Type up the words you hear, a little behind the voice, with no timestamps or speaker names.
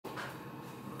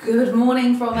Good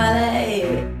morning from LA.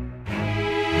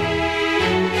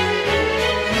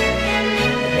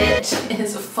 It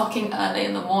is fucking early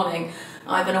in the morning.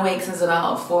 I've been awake since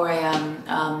about 4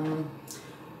 AM.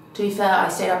 To be fair, I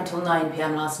stayed up until 9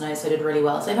 PM last night, so I did really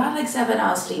well. So I've had like 7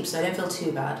 hours sleep, so I don't feel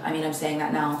too bad. I mean, I'm saying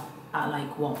that now at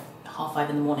like, what, 5:30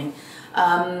 in the morning.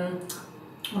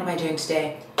 What am I doing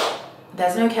today?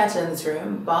 There's no kettle in this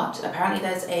room, but apparently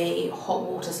there's a hot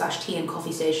water / tea and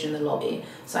coffee station in the lobby.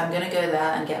 So I'm gonna go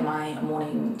there and get my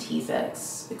morning tea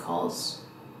fix, because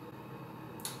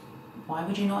why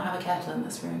would you not have a kettle in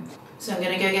this room? So I'm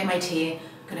gonna go get my tea,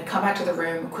 I'm gonna come back to the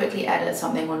room, quickly edit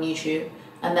something on YouTube,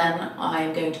 and then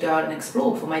I'm going to go out and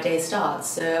explore before my day starts.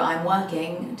 So I'm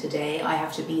working today. I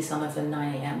have to be somewhere for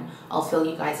 9 AM. I'll fill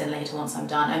you guys in later once I'm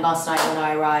done. And last night when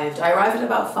I arrived at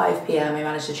about 5 PM. I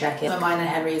managed to check in. Mine and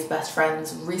Henry's best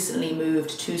friends recently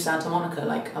moved to Santa Monica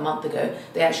like a month ago.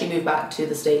 They actually moved back to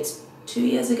the States 2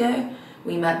 years ago.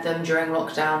 We met them during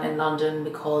lockdown in London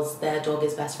because their dog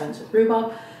is best friends with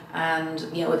Rhubarb. And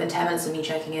you know, within 10 minutes of me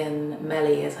checking in,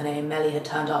 Melly is her name, Melly had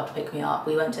turned up to pick me up.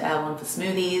 We went to Air One for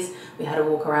smoothies, we had a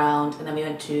walk around, and then we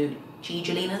went to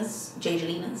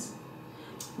Gjelina's,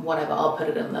 whatever, I'll put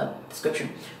it in the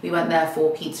description. We went there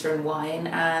for pizza and wine,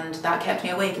 and that kept me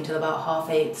awake until about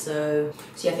 7:30. So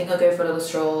yeah, I think I'll go for a little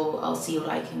stroll. I'll see what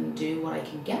I can do, what I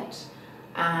can get,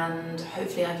 and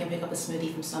hopefully I can pick up a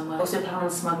smoothie from somewhere. I also plan on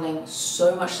smuggling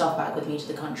so much stuff back with me to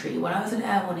the country. When I was in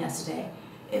Air One yesterday,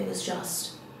 it was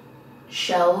just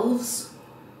shelves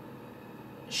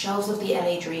of the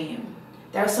LA dream.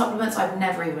 There are supplements I've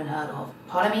never even heard of.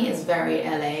 Part of me is very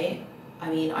LA. I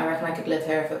mean, I reckon I could live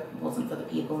here if it wasn't for the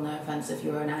people, no offense if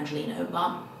you're an Angelino,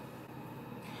 but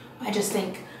I just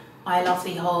think I love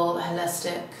the whole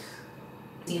holistic,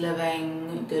 easy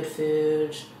living, good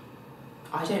food.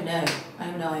 I don't know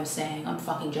I'm saying, I'm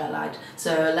fucking jet lagged.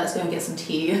 So let's go and get some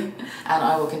tea and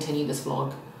I will continue this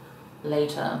vlog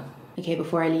later. Okay,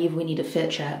 before I leave, we need a fit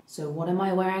check. So what am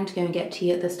I wearing to go and get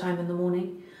tea at this time in the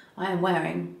morning? I am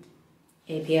wearing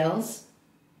APLs,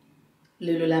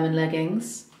 Lululemon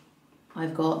leggings.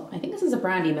 I've got, I think this is a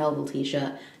Brandy Melville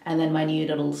t-shirt, and then my new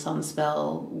little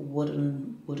Sunspell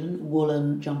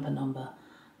woolen jumper number.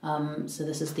 So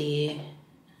this is the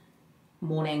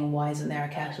morning why isn't there a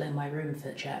kettle in my room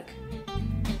fit check.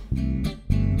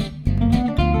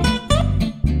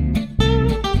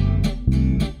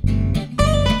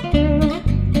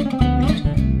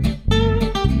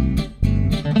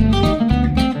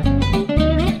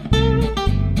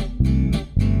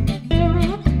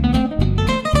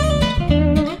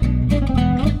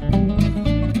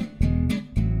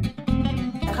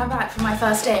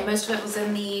 First day, most of it was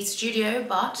in the studio,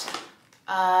 but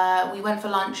we went for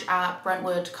lunch at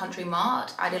Brentwood Country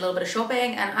Mart. I did a little bit of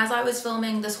shopping, and as I was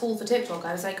filming this haul for TikTok,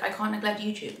 I was like, I can't neglect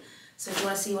YouTube. So do you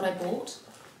want to see what I bought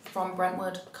from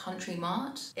Brentwood Country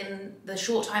Mart? In the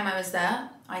short time I was there,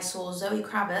 I saw Zoe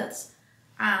Kravitz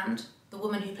and the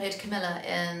woman who played Camilla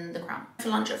in The Crown. For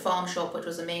lunch at Farm Shop, which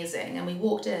was amazing, and we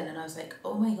walked in and I was like,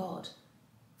 oh my god,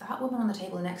 that woman on the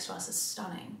table next to us is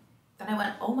stunning. Then I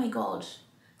went, oh my god,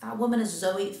 that woman is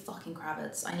Zoe fucking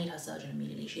Kravitz. I need her surgeon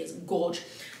immediately. She is gorge.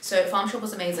 So Farm Shop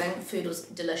was amazing. Food was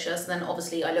delicious. Then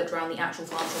obviously I looked around the actual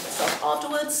Farm Shop itself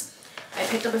afterwards. I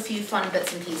picked up a few fun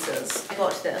bits and pieces. I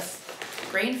got this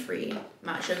grain-free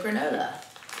matcha granola.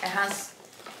 It has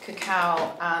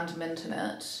cacao and mint in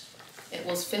it. It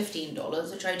was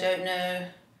 $15, which I don't know.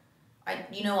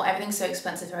 You know what? Everything's so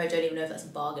expensive here. I don't even know if that's a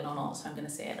bargain or not. So I'm gonna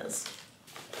say it is.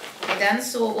 I then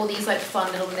saw all these like fun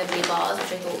little nibbly bars,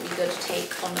 which I thought would be good to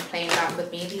take on the plane back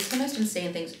with me. These are the most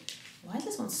insane things. Why is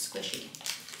this one squishy?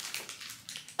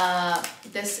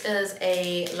 This is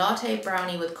a latte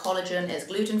brownie with collagen. It's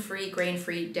gluten-free,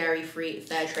 grain-free, dairy-free,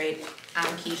 fair trade,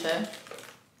 and keto.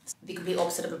 The complete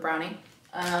opposite of a brownie.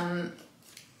 Then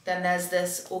there's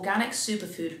this organic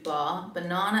superfood bar,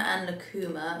 banana and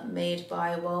lucuma, made by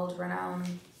a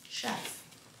world-renowned chef,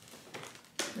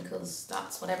 because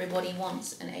that's what everybody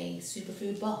wants in a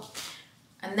superfood bar.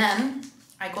 And then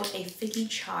I got a Figgy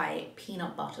Chai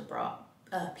peanut butter bar,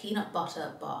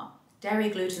 dairy,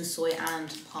 gluten, soy,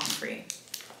 and palm free.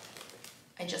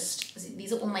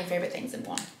 These are all my favorite things in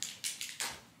one.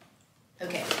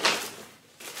 Okay.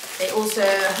 They also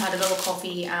had a little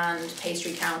coffee and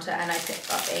pastry counter, and I picked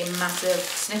up a massive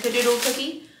snickerdoodle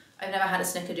cookie. I've never had a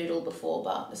snickerdoodle before,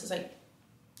 but this is like,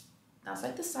 that's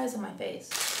like the size of my face.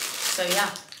 So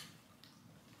yeah.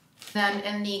 Then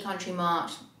in the Country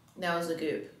Mart, there was a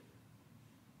goop.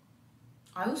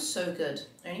 I was so good.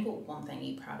 I only bought one thing, are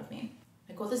you proud of me?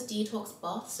 I got this detox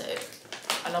bath soap.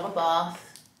 I love a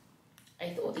bath.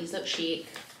 I thought these looked chic.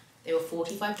 They were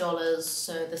 $45,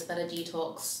 so this better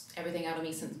detox everything out of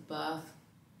me since birth.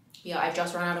 Yeah, I've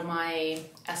just run out of my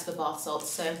Esper bath salts,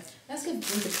 so let's give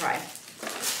drink a try.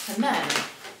 And then,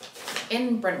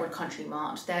 in Brentwood Country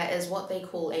Mart, there is what they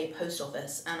call a post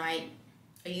office, and I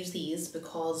use these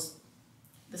because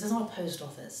this is not a post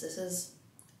office. This is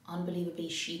unbelievably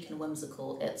chic and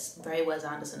whimsical. It's very Wes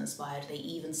Anderson inspired. They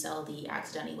even sell the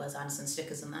accidentally Wes Anderson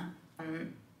stickers in there.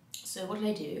 So what did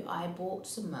I do? I bought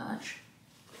some merch.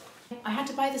 I had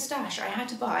to buy the stash. I had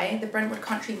to buy the Brentwood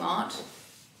Country Mart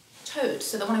tote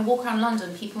so that when I walk around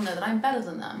London, people know that I'm better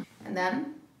than them. And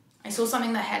then I saw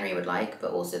something that Henry would like,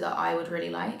 but also that I would really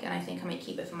like, and I think I might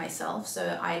keep it for myself.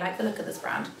 So I like the look of this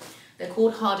brand. They're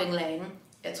called Harding Lane.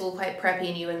 It's all quite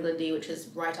preppy New Englandy, which is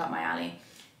right up my alley.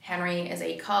 Henry is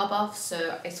a car buff,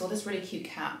 so I saw this really cute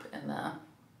cap in there.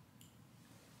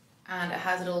 And it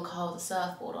has a little car with a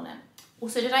surfboard on it.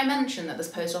 Also, did I mention that this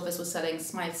post office was selling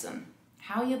Smythson?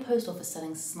 How are you a post office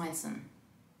selling Smythson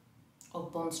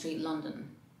of Bond Street,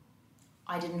 London?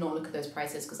 I did not look at those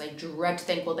prices because I dread to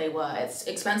think what they were. It's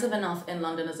expensive enough in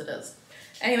London as it is.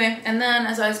 Anyway, and then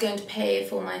as I was going to pay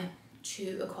for my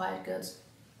 2 acquired goods,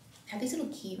 I had these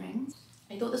little key rings.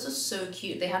 I thought this was so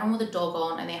cute. They had one with a dog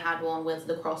on and they had one with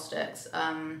the cross sticks.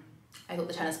 I thought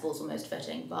the tennis balls were most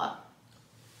fitting, but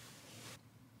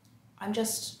I'm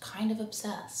just kind of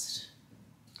obsessed.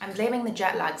 I'm blaming the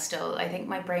jet lag still. I think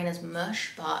my brain is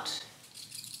mush, but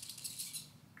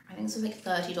I think this was like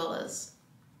 $30.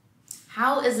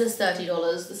 How is this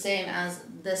 $30 the same as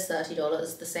this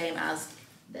 $30, the same as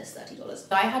this $30?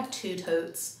 I had 2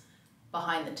 totes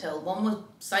behind the till. One was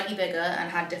slightly bigger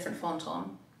and had different font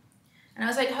on. And I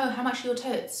was like, oh, how much are your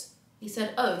totes? He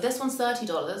said, oh, this one's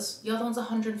 $30, the other one's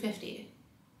 $150.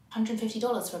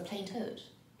 $150 for a plain tote.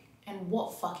 In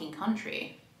what fucking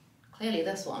country? Clearly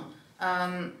this one.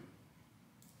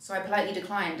 So I politely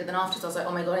declined, and then afterwards I was like,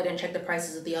 oh my god, I didn't check the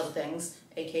prices of the other things,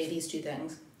 aka these 2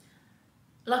 things.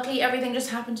 Luckily, everything just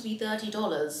happened to be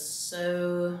 $30,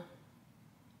 so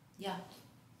yeah.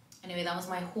 Anyway, that was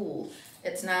my haul.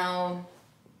 It's now,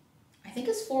 I think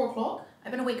it's 4 o'clock.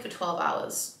 I've been awake for 12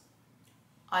 hours.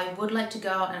 I would like to go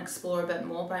out and explore a bit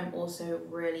more, but I'm also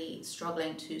really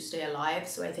struggling to stay alive,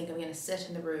 so I think I'm gonna sit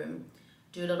in the room,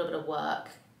 do a little bit of work,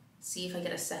 see if I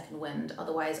get a second wind.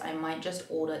 Otherwise, I might just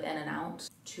order In-N-Out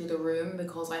to the room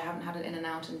because I haven't had an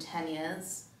In-N-Out in 10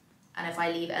 years. And if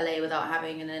I leave LA without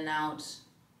having an In-N-Out,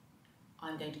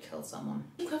 I'm going to kill someone.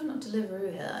 The equivalent of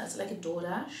Deliveroo here, is it like a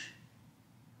DoorDash?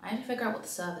 I need to figure out what the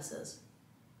service is.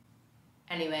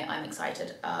 Anyway, I'm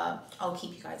excited. I'll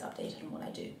keep you guys updated on what I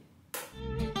do.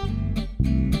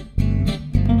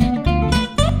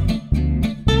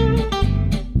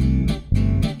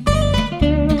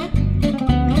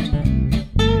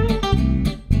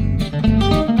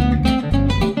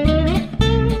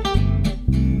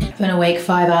 I've been awake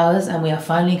 5 hours and we are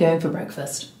finally going for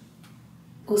breakfast.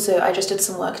 Also, I just did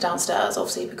some work downstairs,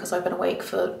 obviously, because I've been awake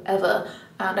forever,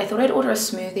 and I thought I'd order a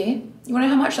smoothie. You wanna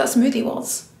know how much that smoothie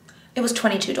was? It was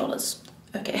 $22.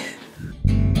 Okay.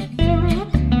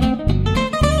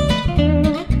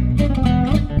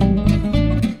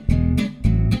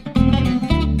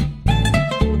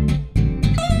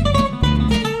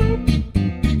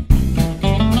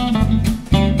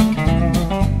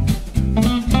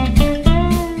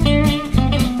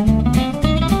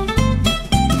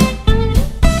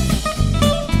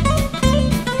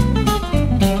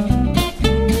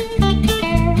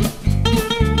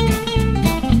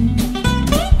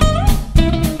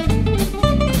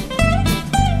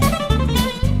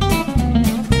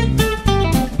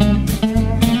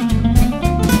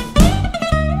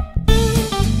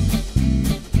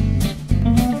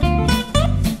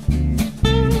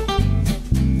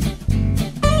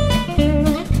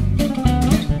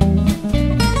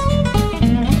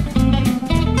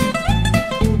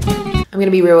 I'm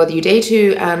gonna be real with you, day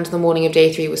 2 and the morning of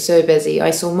day 3 was so busy.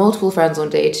 I saw multiple friends on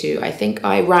day 2. I think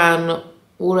I ran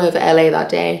all over LA that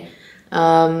day.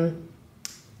 And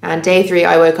day 3,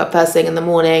 I woke up first thing in the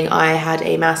morning. I had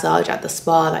a massage at the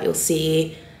spa that you'll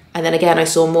see. And then again, I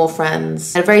saw more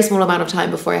friends. I had a very small amount of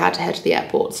time before I had to head to the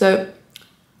airport. So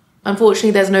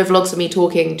unfortunately, there's no vlogs of me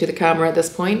talking to the camera at this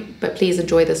point, but please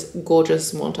enjoy this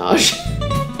gorgeous montage.